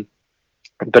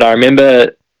 But I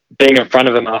remember being in front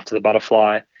of him after the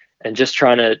butterfly and just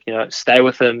trying to stay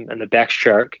with him in the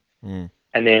backstroke, and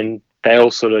then they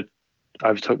all sort of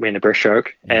overtook me in the breaststroke,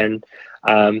 and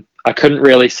I couldn't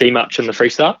really see much in the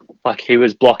freestyle. Like, he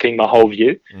was blocking my whole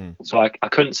view. So I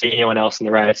couldn't see anyone else in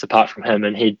the race apart from him.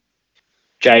 And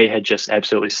Jay had just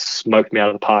absolutely smoked me out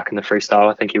of the park in the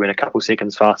freestyle. I think he went a couple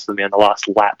seconds faster than me on the last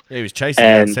lap. Yeah, he was chasing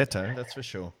down Seto, that's for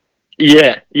sure.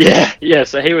 Yeah.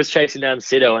 So he was chasing down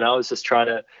Seto, and I was just trying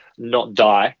to not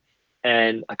die.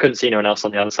 And I couldn't see anyone else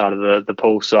on the other side of the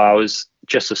pool. So I was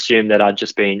just assumed that I'd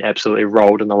just been absolutely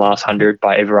rolled in the last 100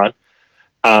 by everyone.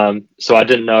 So I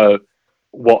didn't know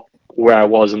where I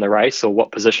was in the race or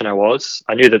what position I was.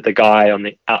 I knew that the guy on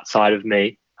the outside of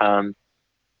me,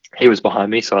 he was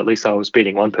behind me, so at least I was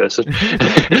beating one person.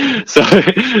 so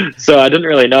I didn't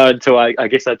really know until I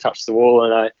guess I touched the wall,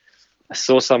 and I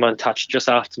saw someone touch just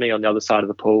after me on the other side of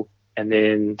the pool, and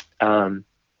then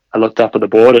I looked up at the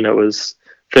board, and it was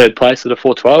third place at a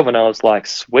 4:12, and I was like,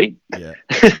 sweet. Yeah.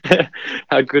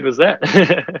 How good was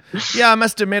that? Yeah, I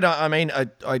must admit, I mean,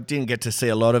 I didn't get to see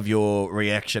a lot of your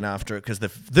reaction after it because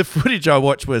the footage I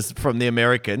watched was from the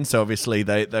Americans, so obviously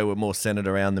they were more centered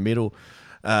around the middle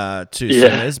two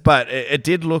swimmers, but it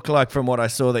did look like from what I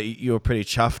saw that you were pretty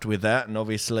chuffed with that, and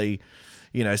obviously,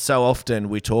 so often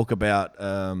we talk about,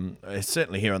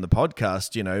 certainly here on the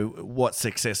podcast, what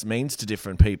success means to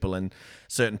different people, and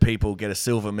certain people get a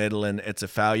silver medal and it's a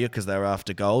failure because they're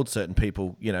after gold. Certain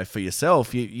people, for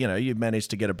yourself, you managed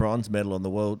to get a bronze medal on the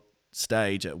world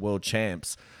stage at World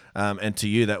Champs, and to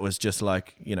you that was just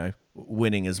like,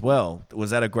 winning as well.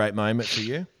 Was that a great moment for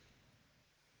you?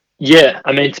 Yeah,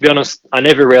 I mean, to be honest, I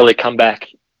never really come back,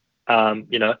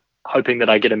 hoping that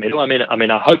I get a medal. I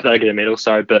mean, I hope that I get a medal,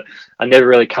 sorry, but I never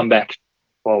really come back,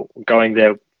 going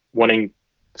there wanting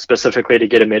specifically to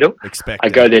get a medal. Expected. I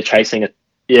go there chasing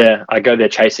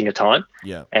a time.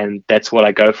 Yeah. And that's what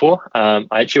I go for. I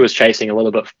actually was chasing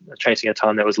a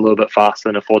time that was a little bit faster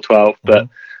than a 4:12, but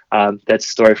that's a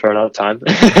story for another time.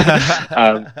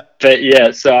 But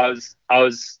yeah, so I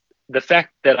was the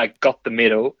fact that I got the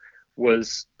medal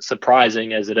was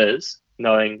surprising as it is,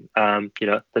 knowing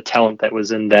the talent that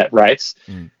was in that race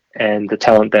and the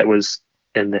talent that was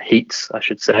in the heats, I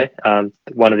should say.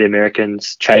 One of the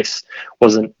Americans, Chase,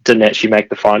 didn't actually make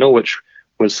the final, which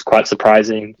was quite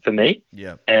surprising for me.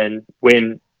 Yeah. And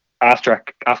when after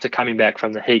coming back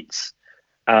from the heats,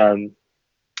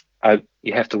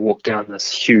 you have to walk down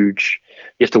this huge.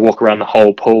 You have to walk around the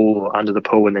whole pool, or under the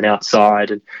pool, and then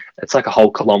outside, and it's like a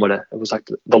whole kilometer. It was like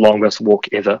the longest walk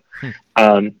ever.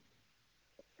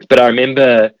 But I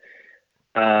remember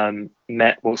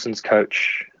Matt Wilson's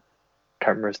coach.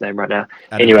 Can't remember his name right now.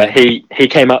 Anyway, he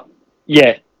came up.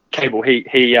 Yeah, Cable. He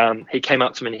came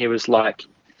up to me and he was like,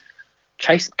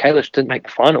 Chase Kalish didn't make the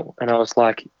final. And I was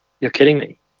like, you're kidding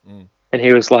me. And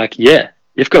he was like, yeah,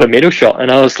 you've got a medal shot.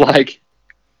 And I was like,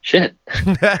 shit,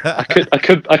 I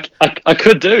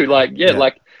could do like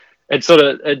it sort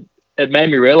of it made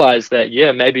me realize that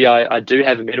maybe I do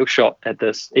have a medal shot at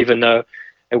this, even though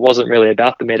it wasn't really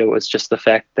about the medal. It's just the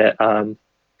fact that an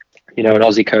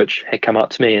Aussie coach had come up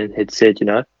to me and had said,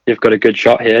 you've got a good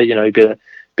shot here, you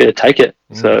better take it.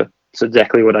 So it's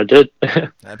exactly what I did.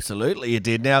 Absolutely, you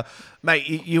did. Now, mate,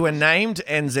 you were named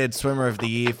NZ Swimmer of the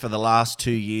Year for the last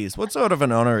 2 years. What sort of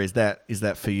an honour is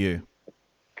that for you?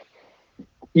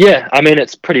 Yeah, I mean,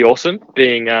 it's pretty awesome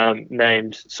being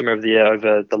named Swimmer of the Year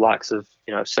over the likes of,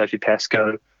 Sophie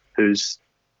Pascoe, who's,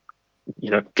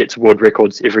 gets world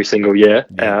records every single year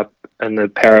in the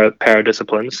para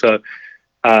disciplines. So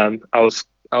I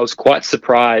was quite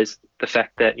surprised the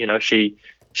fact that,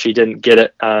 she didn't get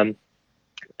it.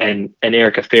 And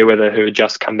Erica Fairweather, who had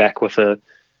just come back with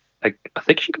I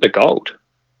think she got a gold.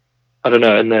 I don't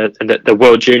know, in the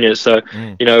World Juniors. So,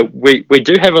 we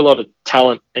do have a lot of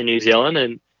talent in New Zealand,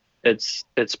 and it's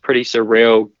pretty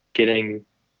surreal getting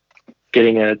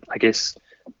a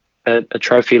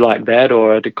trophy like that,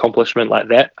 or an accomplishment like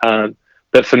that.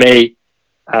 But for me,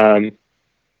 I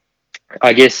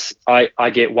guess I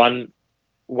get one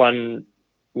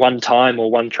time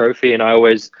or one trophy, and I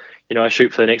always, I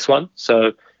shoot for the next one.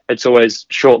 So it's always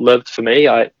short-lived for me.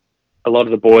 A lot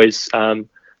of the boys,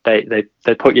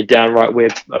 they put you down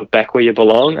back where you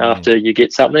belong after you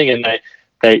get something, and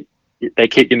they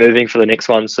keep you moving for the next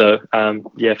one. So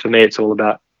for me, it's all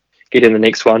about getting the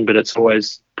next one, but it's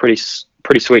always pretty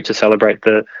sweet to celebrate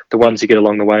the ones you get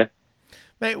along the way.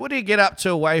 Mate, what do you get up to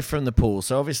away from the pool?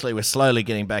 So obviously we're slowly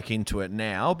getting back into it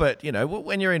now, but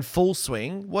when you're in full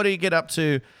swing, what do you get up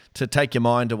to take your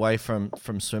mind away from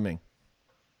swimming?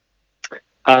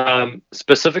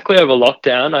 Specifically over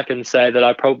lockdown, I can say that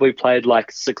I probably played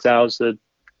like 6 hours of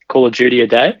Call of Duty a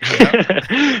day.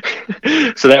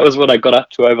 Yep. So that was what I got up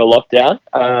to over lockdown.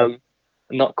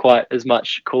 Not quite as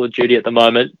much Call of Duty at the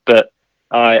moment, but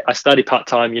I study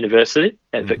part-time university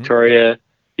at Victoria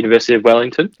University of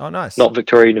Wellington. Oh, nice. Not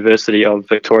Victoria University of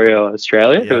Victoria,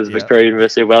 Australia. It was Victoria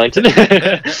University of Wellington.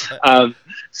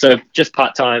 So just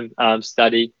part-time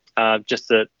study,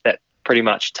 that pretty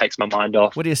much takes my mind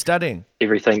off. What are you studying?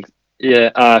 Everything.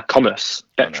 Yeah, commerce,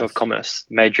 Bachelor of Commerce,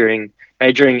 majoring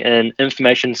in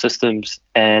information systems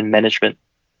and management.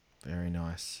 Very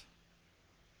nice.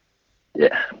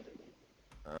 Yeah.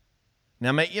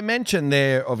 Now, mate, you mentioned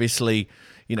there, obviously,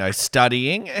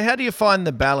 studying. How do you find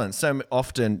the balance? So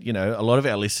often, a lot of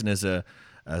our listeners are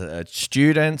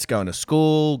students, going to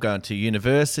school, going to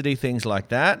university, things like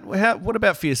that. What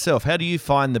about for yourself? How do you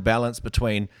find the balance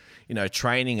between,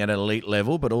 training at an elite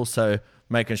level, but also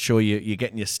making sure you're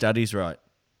getting your studies right?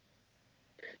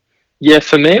 Yeah,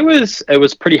 for me, it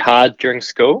was pretty hard during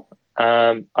school.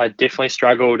 I definitely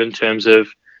struggled in terms of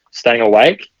staying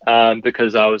awake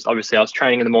because I was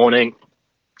training in the morning.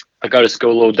 I go to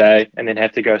school all day and then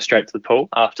have to go straight to the pool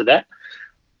after that.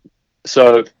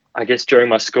 So I guess during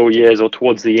my school years or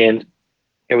towards the end,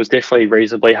 it was definitely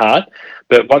reasonably hard.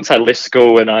 But once I left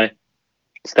school and I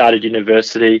started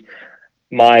university,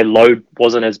 my load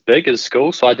wasn't as big as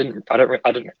school. So I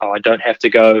don't have to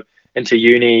go into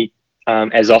uni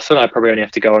as often. I probably only have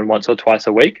to go in once or twice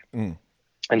a week.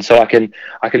 And so I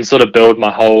can sort of build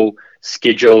my whole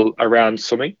schedule around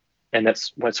swimming. And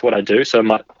that's what I do. So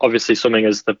obviously swimming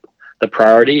is the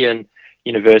priority, and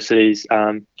universities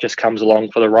just comes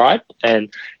along for the ride.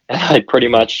 And I pretty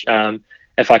much,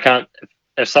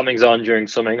 if something's on during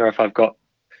swimming, or if I've got,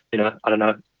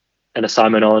 an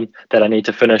assignment on that I need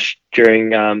to finish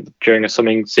during a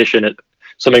swimming session,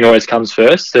 swimming always comes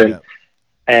first. And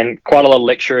and quite a lot of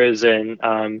lecturers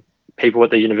and people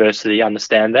at the university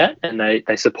understand that, and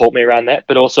they support me around that.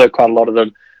 But also, quite a lot of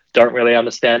them don't really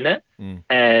understand that.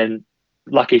 And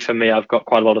lucky for me, I've got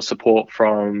quite a lot of support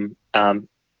from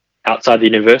outside the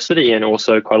university, and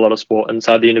also quite a lot of support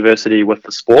inside the university with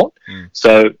the sport.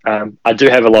 So I do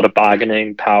have a lot of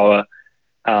bargaining power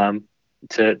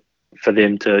for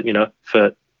them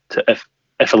to,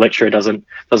 if a lecturer doesn't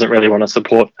really want to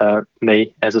support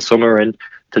me as a swimmer and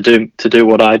to do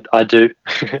what I do.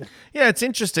 Yeah, it's an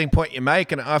interesting point you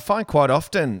make, and I find quite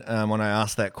often when I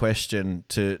ask that question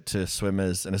to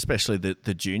swimmers, and especially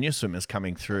the junior swimmers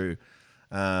coming through,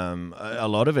 a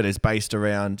lot of it is based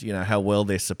around how well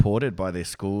they're supported by their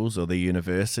schools or their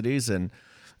universities, and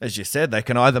as you said, they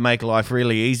can either make life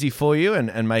really easy for you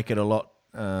and make it a lot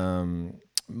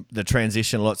the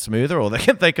transition a lot smoother, or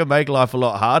they can make life a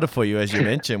lot harder for you, as you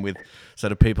mentioned, with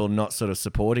sort of people not sort of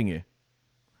supporting you.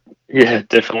 Yeah,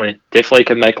 definitely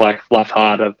can make life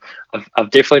hard. I've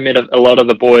definitely met a lot of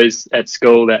the boys at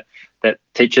school that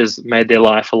teachers made their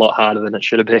life a lot harder than it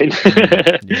should have been.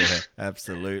 Yeah,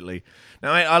 absolutely.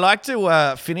 Now, I like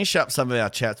to finish up some of our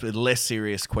chats with less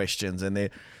serious questions, and they're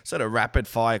sort of rapid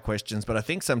fire questions, but I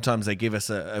think sometimes they give us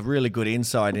a really good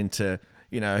insight into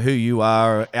who you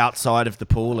are outside of the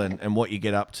pool and what you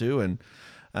get up to. And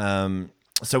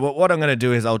so what I'm going to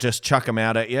do is I'll just chuck them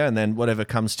out at you, and then whatever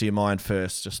comes to your mind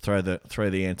first, just throw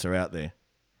the answer out there.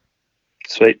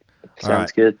 Sweet.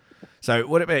 Sounds good. So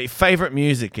what about your favourite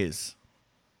music is?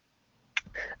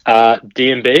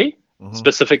 D&B,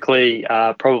 specifically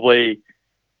probably,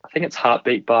 I think it's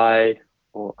Heartbeat by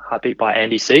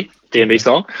Andy C, D&B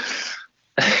song.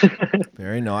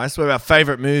 Very nice. What about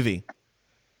favourite movie?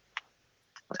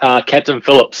 Captain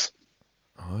Phillips.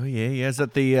 Oh, yeah. Is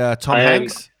that the Tom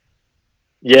Hanks?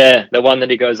 Yeah, the one that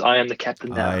he goes, "I am the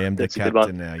captain now." I am the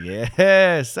captain now.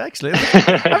 Yes, actually. I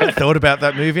haven't thought about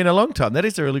that movie in a long time. That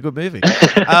is a really good movie.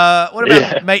 What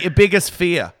about, mate, your biggest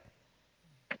fear?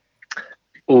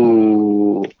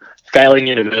 Ooh, failing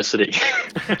university.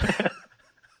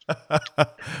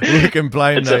 We can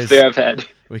blame it's those. a fear I've had.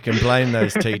 We can blame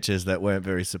those teachers that weren't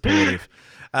very supportive.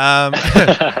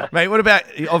 Mate, what about,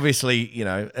 obviously,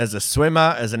 as a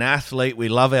swimmer, as an athlete, we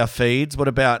love our feeds. What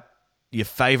about your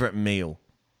favourite meal?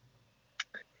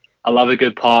 I love a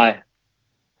good pie.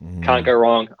 Can't go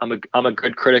wrong. I'm a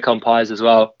good critic on pies as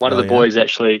well. One of the boys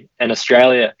actually in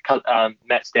Australia,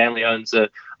 Matt Stanley owns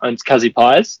Cuzzy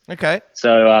Pies. Okay.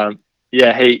 So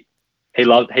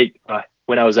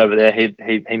when I was over there,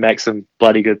 he makes some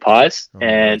bloody good pies,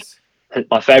 and nice.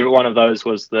 My favourite one of those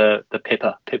was the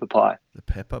pepper pie. The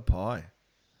pepper pie.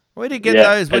 Where do you get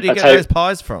those? Where do you get those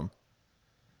pies from?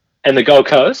 In the Gold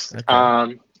Coast.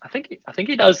 Okay. I think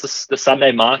he does the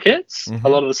Sunday markets, a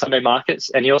lot of the Sunday markets,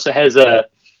 and he also has a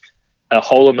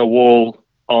hole in the wall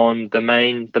on the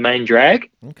main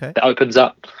drag that opens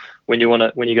up when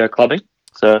you go clubbing.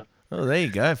 So there you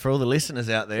go for all the listeners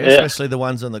out there, especially the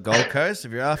ones on the Gold Coast.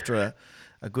 If you're after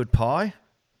a good pie,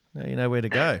 now you know where to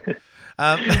go.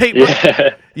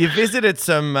 You visited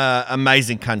some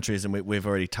amazing countries, and we've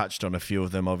already touched on a few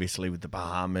of them, obviously with the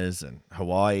Bahamas and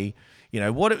Hawaii.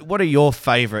 What are your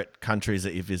favourite countries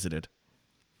that you visited?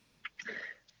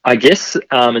 I guess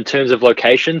in terms of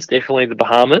locations, definitely the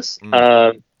Bahamas.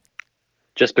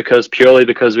 Just purely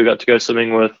because we got to go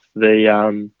swimming with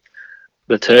the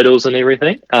turtles and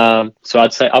everything. So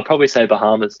I'll probably say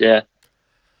Bahamas. Yeah.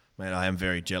 Man, I am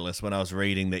very jealous. When I was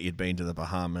reading that you'd been to the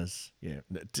Bahamas,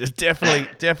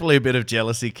 definitely a bit of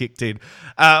jealousy kicked in.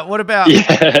 What about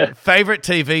favourite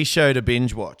TV show to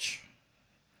binge watch?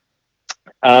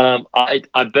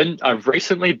 I've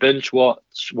recently binge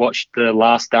watched The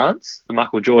Last Dance, the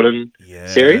Michael Jordan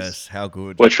series. How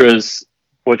good! Which was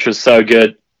so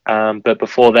good. But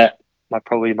before that, my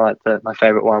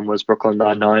favorite one was Brooklyn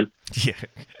Nine-Nine. Yeah,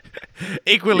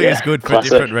 equally as good for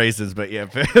different reasons, but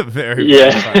very,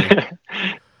 very funny.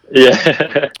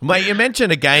 Yeah, mate. You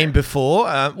mentioned a game before.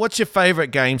 What's your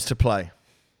favourite games to play?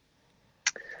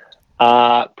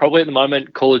 Probably at the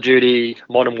moment, Call of Duty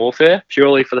Modern Warfare,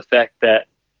 purely for the fact that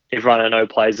everyone I know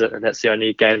plays it, and that's the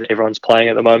only game that everyone's playing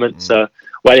at the moment. So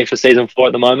waiting for Season 4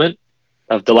 at the moment.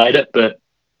 I've delayed it, but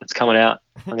it's coming out.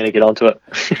 I'm going to get onto it.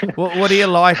 What do you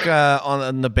like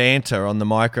on the banter, on the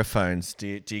microphones? Do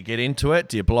you get into it?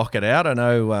 Do you block it out? I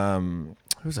know,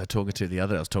 who was I talking to the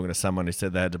other day? I was talking to someone who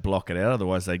said they had to block it out,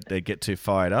 otherwise they get too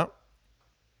fired up.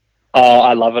 Oh,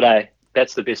 I love it,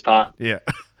 That's the best part. Yeah.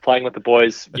 Playing with the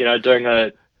boys, doing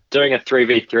a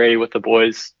 3v3 with the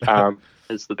boys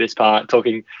is the best part.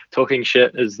 Talking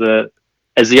shit is the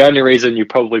only reason you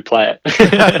probably play it.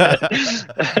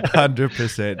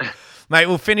 100%. Mate,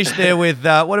 we'll finish there with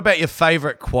what about your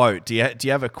favourite quote? Do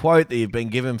you have a quote that you've been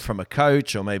given from a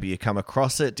coach, or maybe you come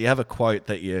across it? Do you have a quote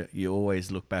that you always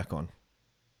look back on?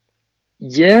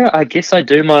 Yeah, I guess I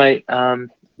do. My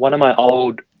one of my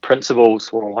old principals,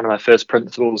 or one of my first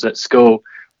principals at school,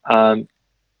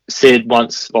 said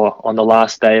once, or on the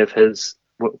last day of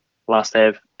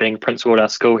being principal at our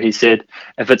school, he said,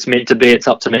 "If it's meant to be, it's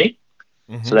up to me."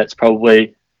 Mm-hmm. So that's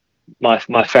probably my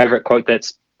favourite quote.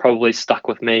 That's probably stuck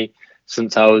with me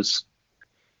since I was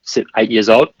 8 years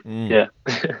old. Yeah.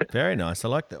 Very nice. I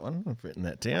like that one. I've written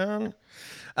that down.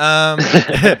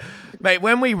 Mate,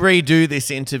 when we redo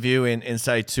this interview in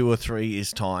say 2 or 3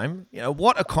 years' time,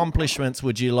 what accomplishments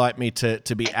would you like me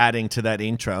to be adding to that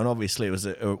intro? And obviously it was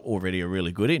already a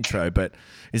really good intro, but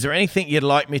is there anything you'd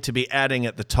like me to be adding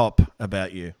at the top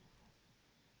about you?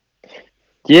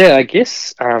 Yeah, I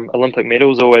guess Olympic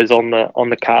medals always on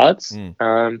the cards.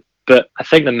 But I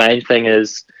think the main thing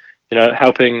is,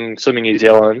 helping Swimming New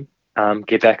Zealand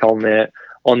get back on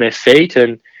their feet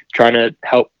and trying to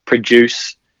help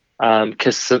produce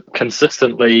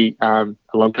consistently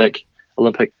Olympic,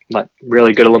 like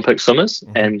really good Olympic swimmers,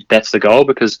 and that's the goal,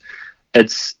 because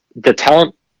it's the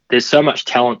talent. There's so much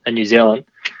talent in New Zealand,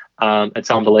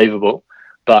 it's unbelievable,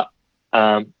 but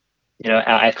our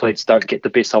athletes don't get the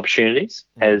best opportunities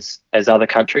as other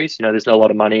countries. There's not a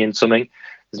lot of money in swimming.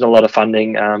 There's not a lot of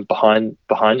funding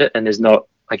behind it, and there's not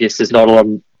a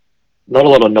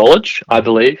lot of knowledge, I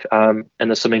believe, in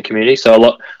the swimming community. So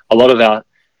a lot of our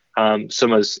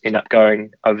swimmers end up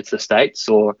going over to the States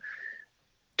or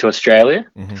to Australia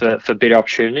for better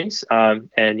opportunities. And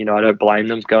I don't blame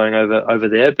them going over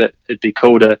there, but it'd be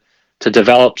cool to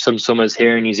develop some swimmers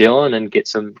here in New Zealand and get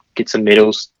some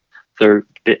medals through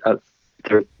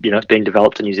being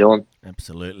developed in New Zealand.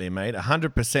 Absolutely, mate.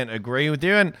 100% agree with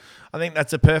you. And I think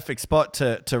that's a perfect spot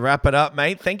to wrap it up,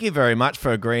 mate. Thank you very much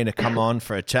for agreeing to come on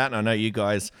for a chat. And I know you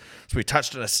guys, as we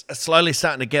touched on, are slowly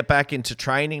starting to get back into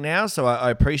training now. So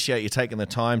I appreciate you taking the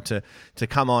time to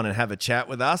come on and have a chat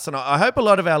with us. And I hope a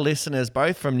lot of our listeners,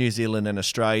 both from New Zealand and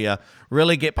Australia,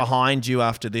 really get behind you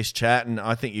after this chat. And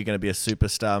I think you're going to be a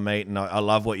superstar, mate. And I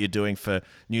love what you're doing for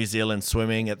New Zealand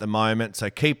swimming at the moment.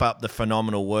 So keep up the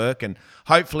phenomenal work. And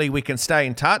hopefully we can stay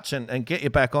in touch and get you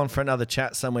back on for another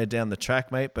chat somewhere down the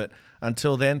track, mate. But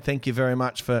until then, thank you very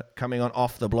much for coming on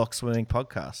Off the Block Swimming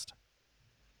Podcast.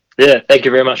 Yeah, thank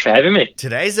you very much for having me.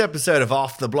 Today's episode of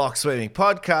Off the Block Swimming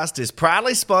Podcast is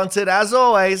proudly sponsored, as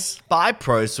always, by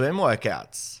Pro Swim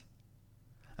Workouts.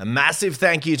 A massive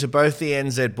thank you to both the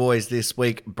NZ boys this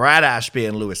week, Brad Ashby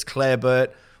and Lewis Clareburt.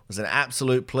 It was an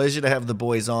absolute pleasure to have the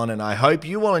boys on, and I hope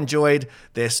you all enjoyed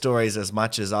their stories as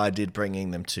much as I did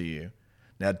bringing them to you.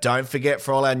 Now, don't forget,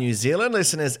 for all our New Zealand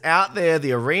listeners out there,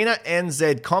 the Arena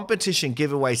NZ competition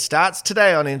giveaway starts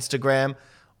today on Instagram.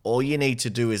 All you need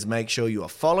to do is make sure you are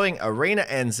following Arena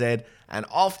NZ and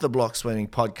Off the Block Swimming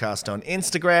Podcast on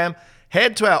Instagram.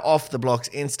 Head to our Off the Blocks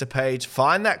Insta page,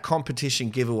 find that competition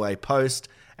giveaway post,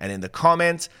 and in the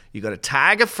comments, you got to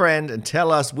tag a friend and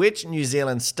tell us which New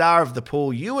Zealand star of the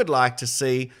pool you would like to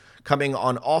see coming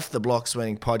on Off the Block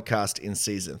Swimming Podcast in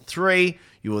Season 3.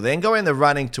 You will then go in the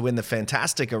running to win the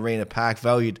fantastic Arena pack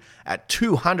valued at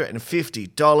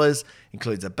 $250.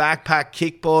 Includes a backpack,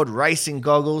 kickboard, racing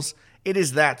goggles. It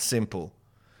is that simple.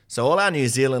 So all our New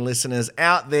Zealand listeners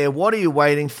out there, what are you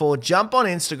waiting for? Jump on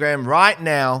Instagram right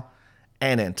now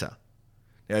and enter.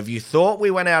 Now, if you thought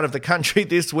we went out of the country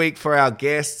this week for our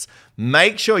guests,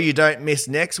 make sure you don't miss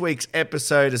next week's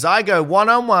episode as I go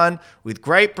one-on-one with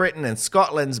Great Britain and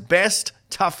Scotland's best,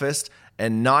 toughest,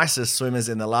 and nicest swimmers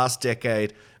in the last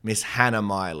decade, Miss Hannah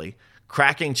Miley.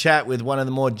 Cracking chat with one of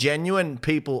the more genuine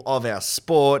people of our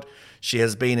sport. She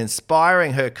has been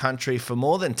inspiring her country for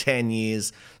more than 10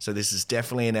 years, so this is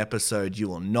definitely an episode you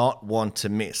will not want to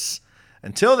miss.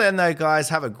 Until then, though, guys,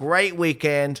 have a great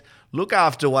weekend. Look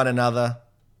after one another,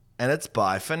 and it's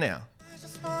bye for now.